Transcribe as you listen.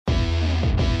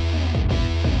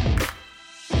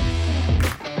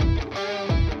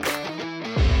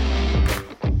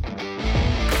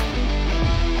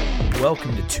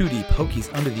welcome to Too Deep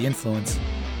Hokies Under the Influence.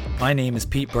 My name is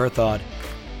Pete Berthaud.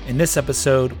 In this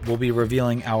episode, we'll be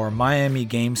revealing our Miami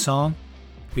game song.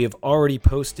 We have already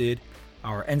posted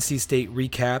our NC State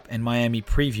recap and Miami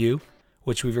preview,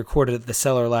 which we recorded at the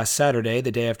Cellar last Saturday,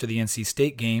 the day after the NC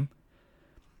State game.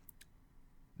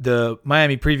 The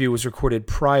Miami preview was recorded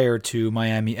prior to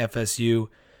Miami FSU,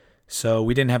 so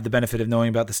we didn't have the benefit of knowing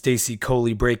about the Stacey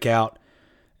Coley breakout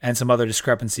and some other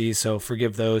discrepancies, so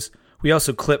forgive those. We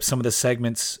also clipped some of the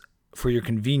segments for your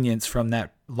convenience from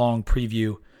that long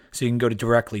preview, so you can go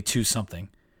directly to something.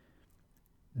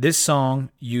 This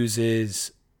song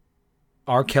uses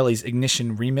R. Kelly's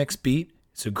Ignition remix beat.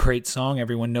 It's a great song.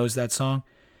 Everyone knows that song.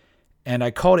 And I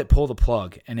called it Pull the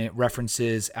Plug, and it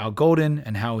references Al Golden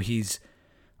and how he's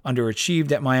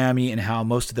underachieved at Miami and how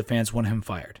most of the fans want him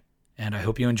fired. And I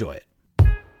hope you enjoy it.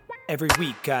 Every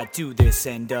week I do this,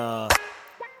 and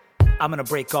I'm gonna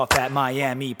break off that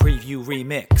Miami preview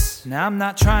remix. Now I'm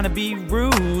not trying to be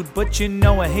rude, but you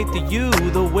know I hate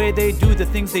the way they do the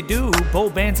things they do.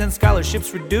 Bowl bans and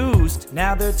scholarships reduced.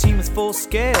 Now their team is full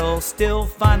scale, still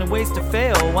finding ways to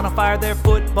fail. Wanna fire their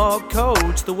football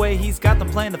coach, the way he's got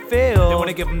them playing the field. They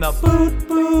wanna give him the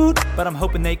boot, but I'm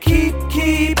hoping they keep.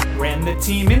 Ran the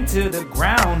team into the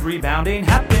ground, rebound ain't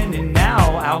happening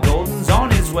now. Al Golden's on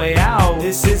his way out.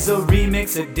 This is a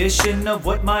remix edition of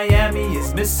what Miami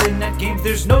is missing at games.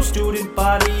 There's no student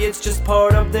body, it's just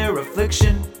part of their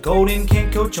affliction. Golden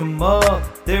can't coach them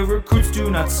up, their recruits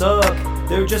do not suck.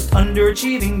 They're just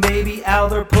underachieving, baby. Al,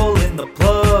 they're pulling the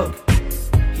plug.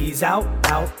 He's out.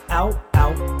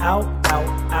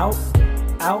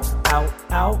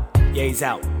 Yeah, he's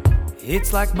out.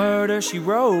 It's like Murder, She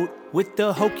Wrote, with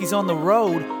the Hokies on the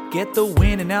road. Get the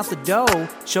win and out the dough,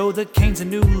 show the Canes a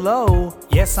new low.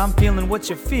 Yes, I'm feeling what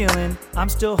you're feeling, I'm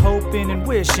still hoping and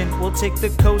wishing we'll take the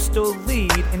coastal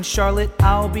lead. In Charlotte,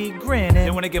 I'll be grinning. They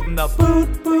wanna give them the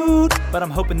boot, but I'm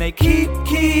hoping they keep.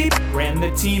 Ran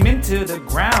the team into the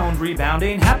ground, rebound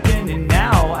ain't happening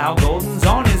now. Al Golden's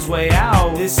on his way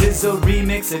out. This is a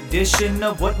remix edition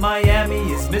of what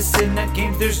Miami is missing at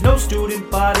games. There's no student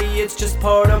body, it's just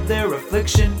part of their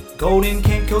affliction. Golden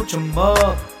can't coach them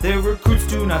up, their recruits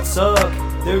do not suck.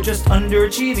 They're just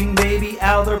underachieving, baby.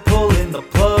 Al, they're pulling the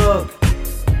plug.